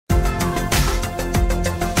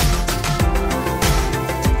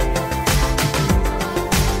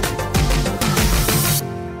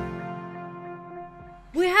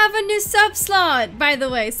sub slot, by the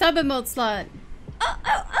way. Sub emote slot. Oh,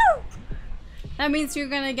 oh, oh! That means you're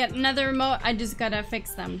gonna get another emote. I just gotta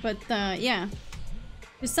fix them. But, yeah.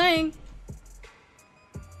 Just saying.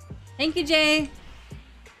 Thank you, Jay.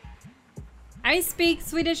 I speak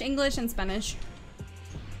Swedish, English, and Spanish.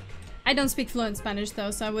 I don't speak fluent Spanish,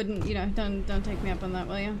 though, so I wouldn't, you know, don't take me up on that,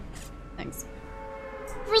 will you? Thanks.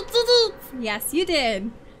 We did it! Yes, you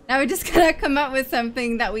did. Now we just gotta come up with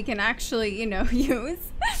something that we can actually, you know,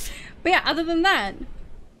 use. But yeah, other than that,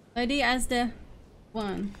 Lady as the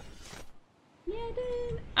one. Yeah, I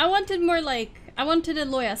did. I wanted more like, I wanted a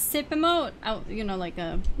Loeya sip emote. You know, like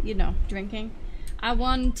a, you know, drinking. I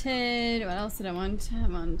wanted, what else did I want? I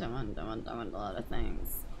want a lot of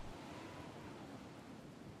things.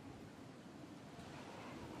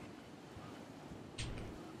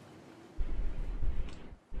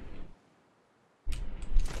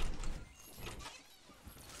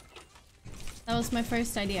 That was my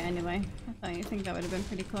first idea anyway. I think that would have been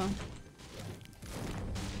pretty cool.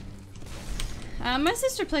 My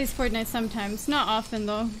sister plays Fortnite sometimes. Not often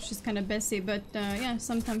though. She's kind of busy, but yeah,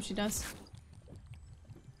 sometimes she does.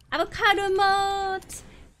 Avocado mode!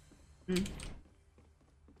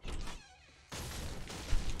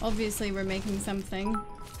 Obviously we're making something.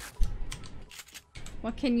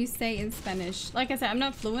 What can you say in Spanish? Like I said, I'm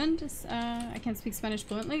not fluent. I can't speak Spanish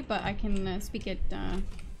fluently, but I can speak it,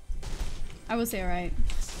 I will say alright.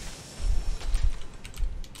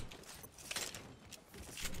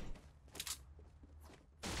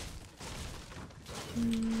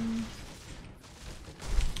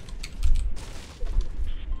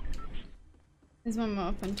 There's one more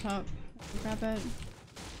up on top. Grab it.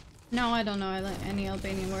 No, I don't know any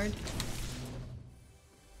Albanian word.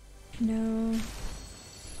 No.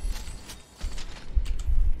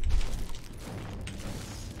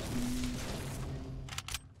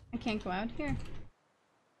 I can't go out here.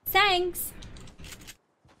 Thanks!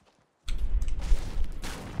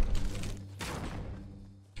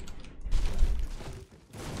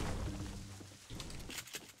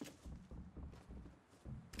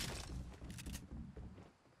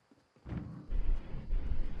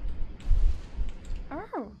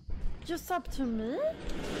 Oh, just up to me?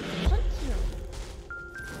 Thank you.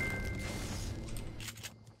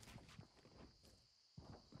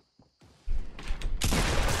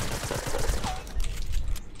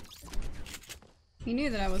 He knew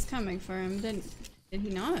that I was coming for him, did he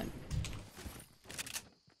not?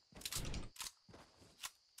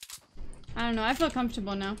 I don't know, I feel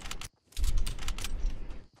comfortable now.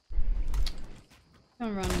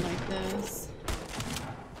 Don't run like this.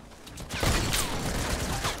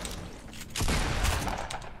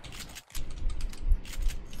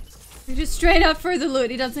 He just straight up for the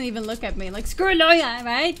loot, he doesn't even look at me. Like, screw Loeya,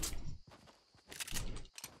 right?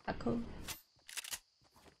 Taco.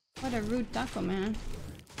 What a rude taco, man.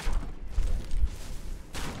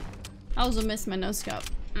 I also missed my no scope.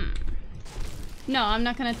 No, I'm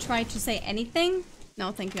not gonna try to say anything.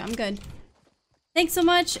 No, thank you, I'm good. Thanks so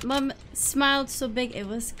much. Mom smiled so big, it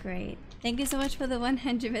was great. Thank you so much for the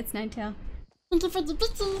 100 bits, Ninetail. Thank you for the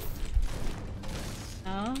bits.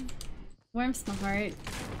 Oh, warms my heart.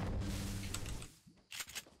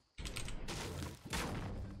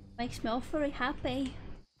 Makes me all very happy.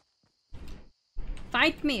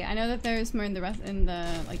 Fight me! I know that there's more in the rest in the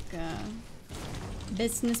like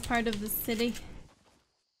business part of the city.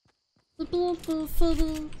 No,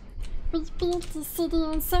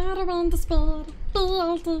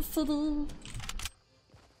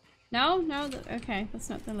 okay, that's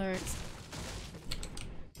not the lyrics.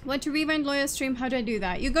 Want to rewind Loeya's stream? How do I do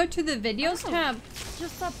that? You go to the videos tab.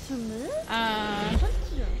 Just up to me?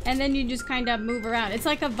 And then you just kind of move around. It's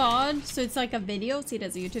like a VOD, so it's like a video. See it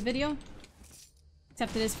as a YouTube video.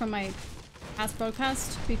 Except it is from my past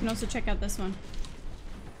broadcast. But you can also check out this one.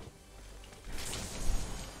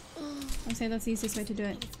 I'll say that's the easiest way to do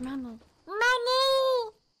it. Money!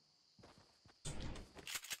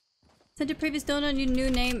 Sent a previous donut, your new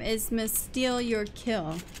name is Miss Steal Your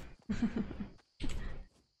Kill.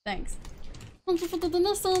 Thanks. Thank you for the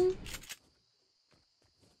donation.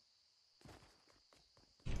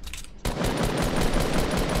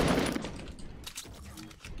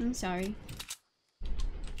 I'm sorry.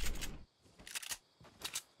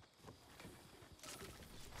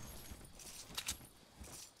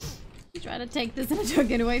 Try to take this and I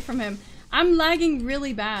took it away from him. I'm lagging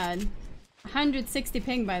really bad. 160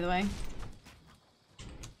 ping, by the way.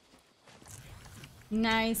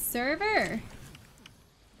 Nice server.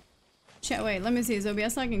 Wait, let me see. Is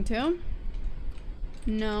OBS lagging too?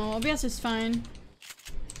 No, OBS is fine.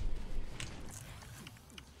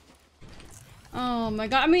 Oh my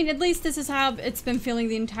god. I mean, at least this is how it's been feeling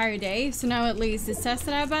the entire day. So now at least it says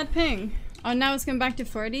that I have bad ping. Oh, now it's going back to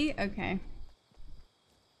 40? Okay.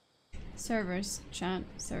 Servers. Chat.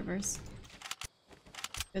 Servers.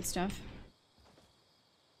 Good stuff.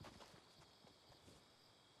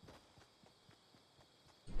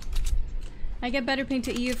 I get better ping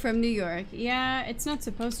to EU from New York. Yeah, it's not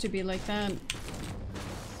supposed to be like that.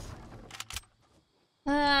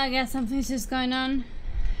 I guess something's just going on.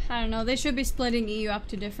 I don't know, they should be splitting EU up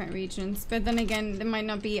to different regions. But then again, there might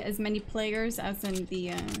not be as many players as in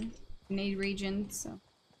the NA region, so.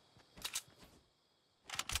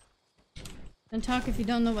 Don't talk if you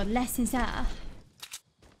don't know what lessons are.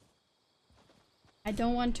 I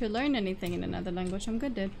don't want to learn anything in another language. I'm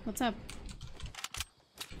good, dude. What's up?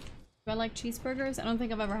 Do I like cheeseburgers? I don't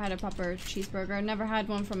think I've ever had a proper cheeseburger. I've never had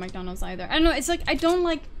one from McDonald's either. I don't know, it's like I don't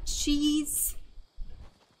like cheese.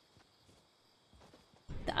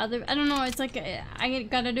 The other, I don't know, it's like I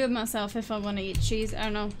gotta do it myself if I want to eat cheese. I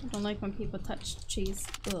don't know. I don't like when people touch cheese.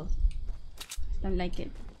 Ugh. Don't like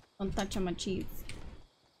it. Don't touch on my cheese.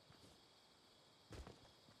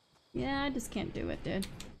 Yeah, I just can't do it, dude.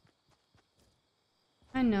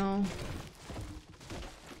 I know.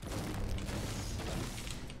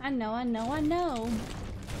 I know.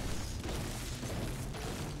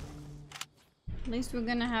 At least we're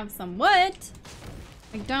gonna have some what?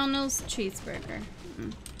 McDonald's cheeseburger.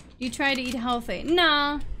 You try to eat healthy?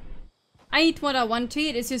 Nah. I eat what I want to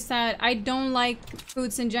eat. It's just that I don't like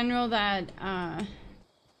foods in general that, I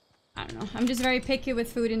don't know. I'm just very picky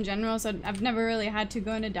with food in general, so I've never really had to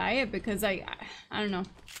go on a diet because I don't know.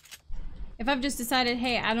 If I've just decided,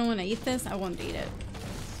 hey, I don't want to eat this, I won't eat it.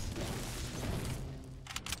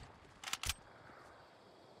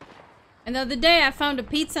 And the other day I found a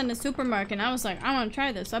pizza in the supermarket and I was like, I want to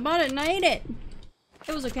try this. So I bought it and I ate it.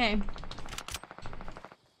 It was okay.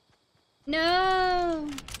 No.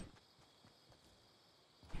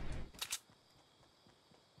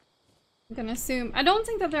 I'm gonna assume. I don't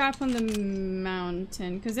think that they're up on the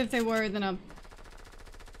mountain, because if they were, then I'll.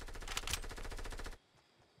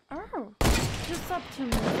 Oh, just up to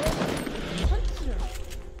me. Thank you.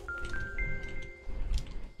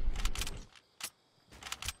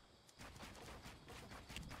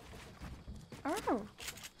 Oh,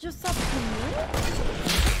 just up to me.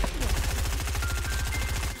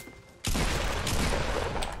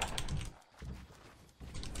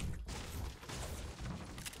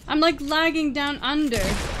 I'm like lagging down under.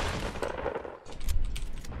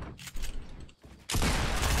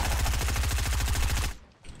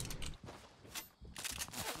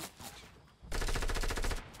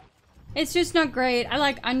 It's just not great. I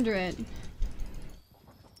like under it.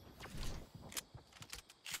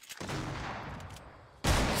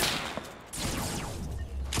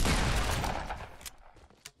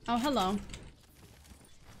 Oh, hello.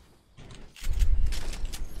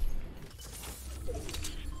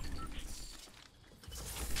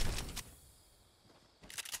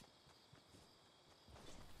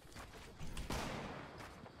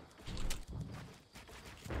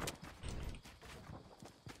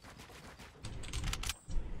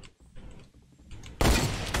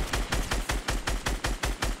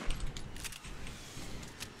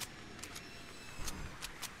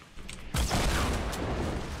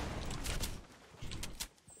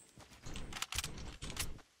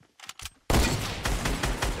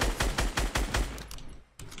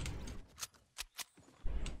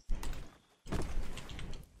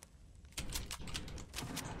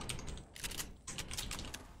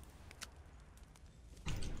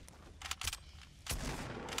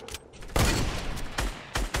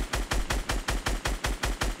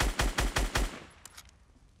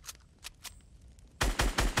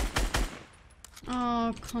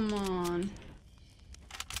 Oh, come on.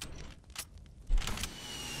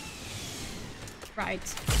 Right.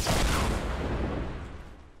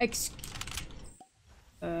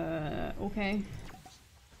 Okay.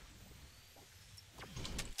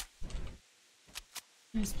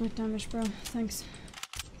 Nice split damage, bro. Thanks.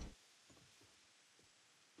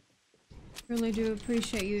 Really do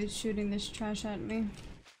appreciate you shooting this trash at me.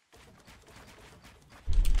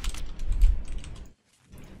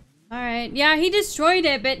 Alright, yeah, he destroyed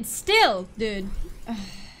it, but still, dude.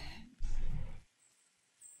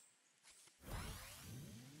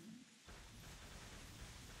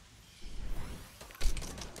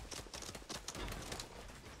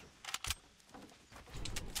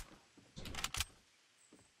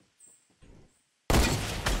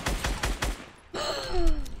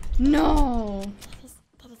 No!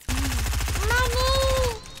 That was me.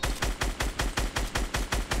 Mommy!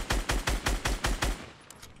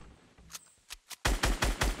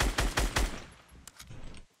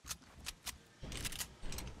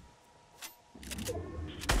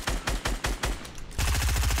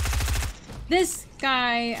 This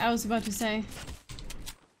guy, I was about to say.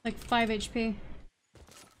 Like 5 HP.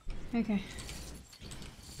 Okay.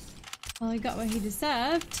 Well, he got what he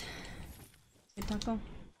deserved. Good taco.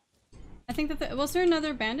 I think that was there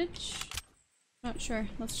another bandage? Not sure.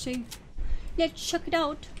 Let's see. Let's check it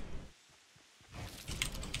out.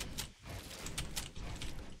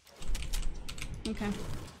 Okay.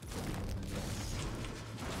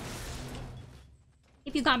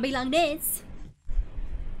 If you can't be like this.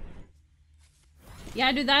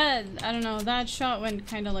 Yeah, dude, that, I don't know, that shot went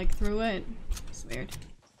kind of like through it. It's weird.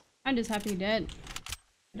 I'm just happy he did.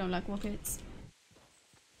 I don't like rockets.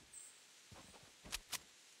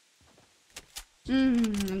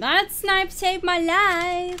 That snipe saved my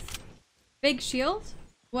life! Big shield?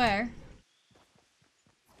 Where?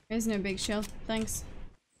 There's no big shield, thanks.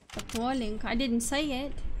 The poor link, I didn't say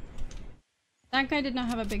it. That guy did not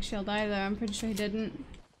have a big shield either, I'm pretty sure he didn't.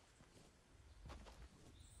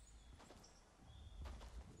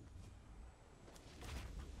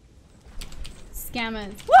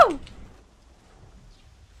 Scammers. Woo!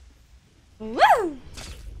 Woo!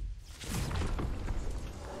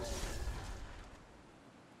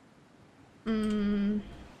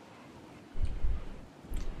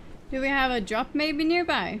 Do we have a drop maybe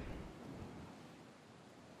nearby?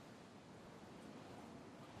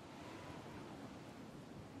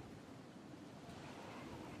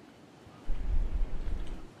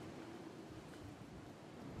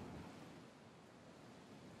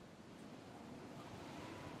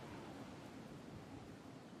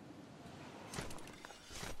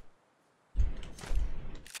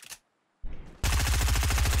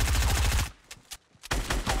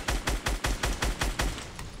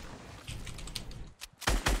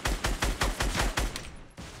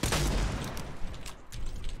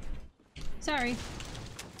 Sorry.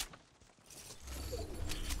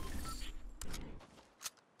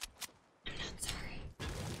 I'm not sorry.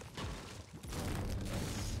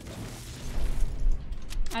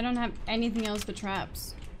 I don't have anything else but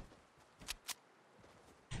traps.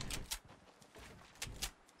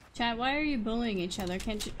 Chat, why are you bullying each other?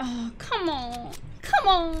 Can't you? Oh, come on. Come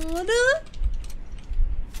on, dude.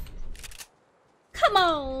 Come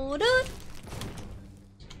on, dude.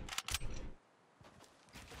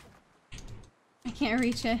 I can't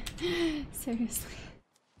reach it. Seriously.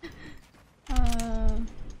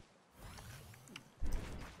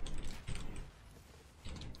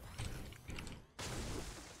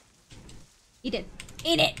 Eat it.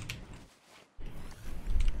 Eat it!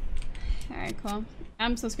 Alright, cool.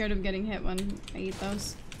 I'm so scared of getting hit when I eat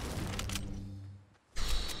those.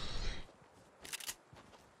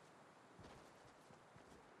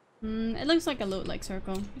 It looks like a loot like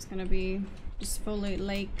circle. It's gonna be just fully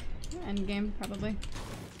lake end game probably.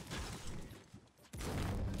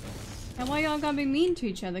 And why y'all gotta be mean to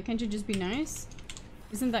each other? Can't you just be nice?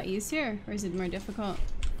 Isn't that easier or is it more difficult?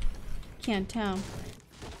 Can't tell.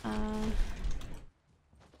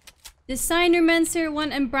 Designer Menser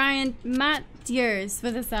 1 and Brian Matt Deers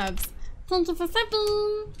for the subs. Thank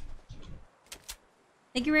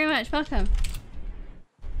you very much. Welcome.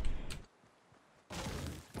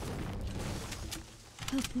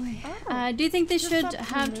 Oh boy. Do you think they should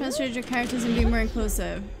have transferred your characters and be more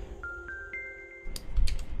inclusive?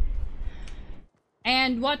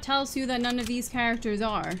 And what tells you that none of these characters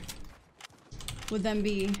are? Would then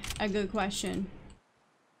be a good question.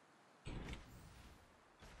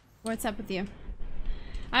 What's up with you?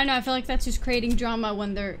 I don't know, I feel like that's just creating drama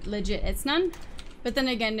when they're legit. It's none. But then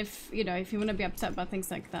again, if you know, if you want to be upset about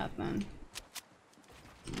things like that, then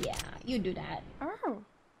yeah, you do that. Oh,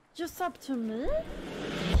 just up to me?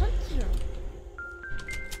 Thank you.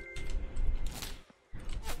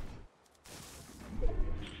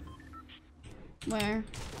 Where?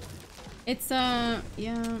 It's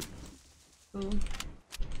yeah. Ooh.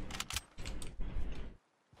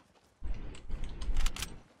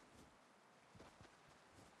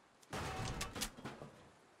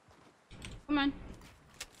 Come on.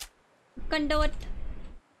 You can do it.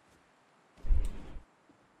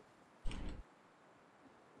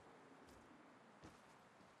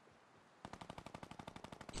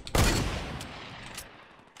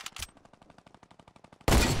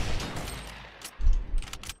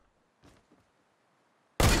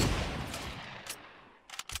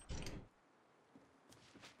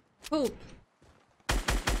 Poop.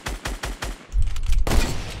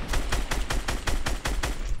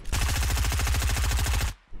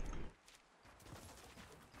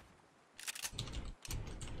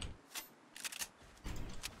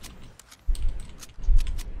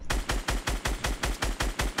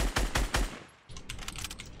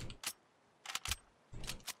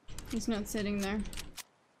 He's not sitting there.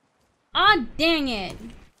 Aw, dang it.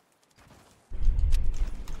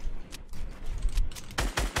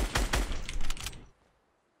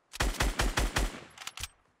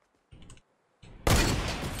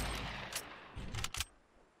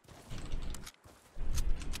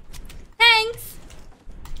 Thanks.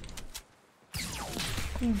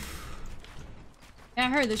 Oof. I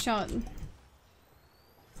heard the shot.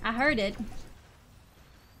 I heard it.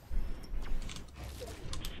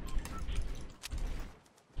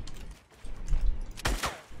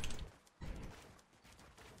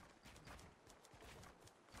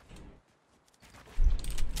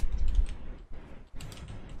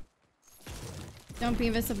 Don't be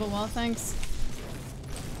invisible wall, thanks.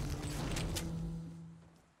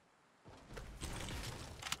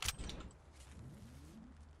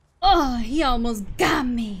 Oh, he almost got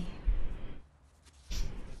me.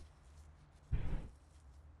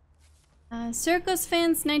 Circus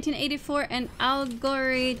Fans 1984 and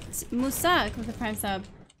Algorit Musak with the prime sub.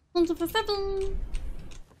 Thank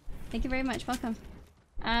you very much, welcome.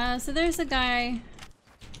 So there's a guy.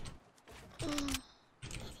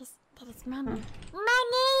 That is money. Huh.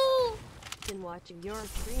 Money! Been watching your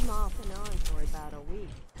stream off and on for about a week,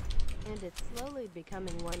 and it's slowly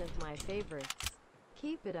becoming one of my favorites.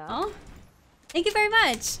 Keep it up. Oh, thank you very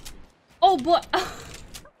much. Oh boy.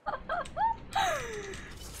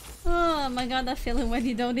 Oh my god, that feeling when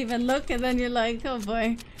you don't even look and then you're like, oh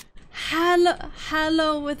boy.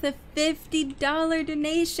 Hello with a $50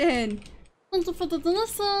 donation.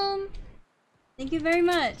 Awesome. Thank you very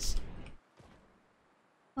much.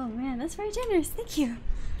 Oh man, that's very generous. Thank you.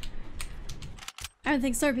 I don't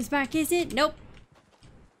think Slurp is back, is it? Nope.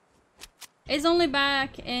 It's only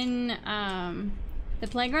back in the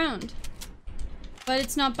playground, but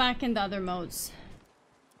it's not back in the other modes.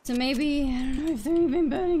 So maybe, I don't know if they're even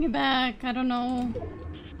putting it back. I don't know.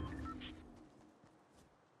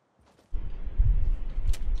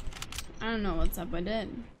 I don't know what's up with it.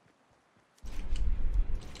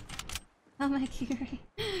 Oh my Kiri.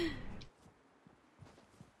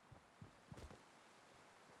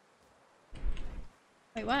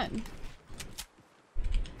 Wait, what?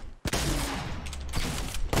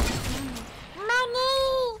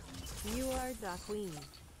 Money! You are the queen.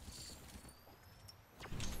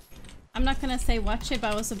 I'm not gonna say watch it,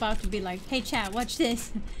 but I was about to be like, hey chat, watch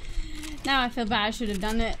this. Now I feel bad, I should have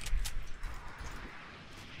done it.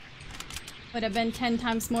 Would have been 10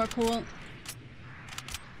 times more cool.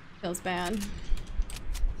 Feels bad.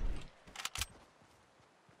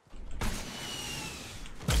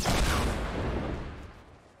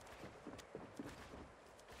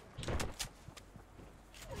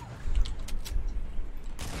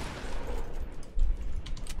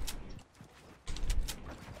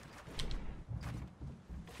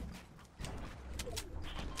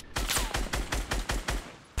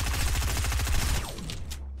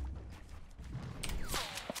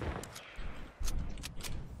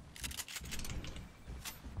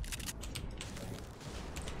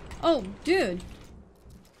 Oh, dude.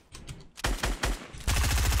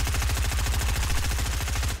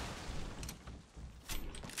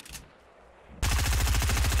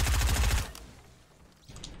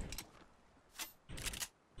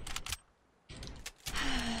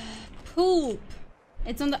 Poop.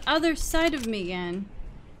 It's on the other side of me again.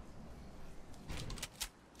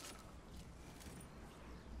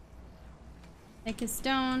 Take a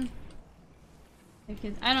stone. Take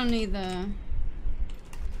it. I don't need the...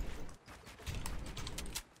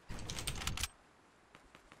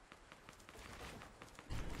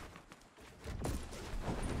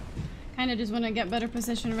 Kinda just want to get better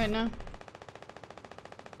position right now.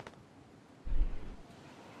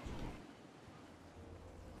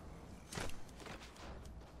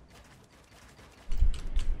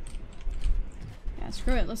 Yeah,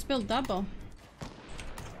 screw it. Let's build double.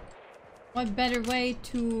 What better way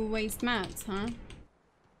to waste mats, huh?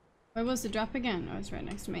 Where was the drop again? Oh, it's right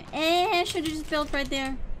next to me. I should have just built right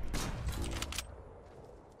there.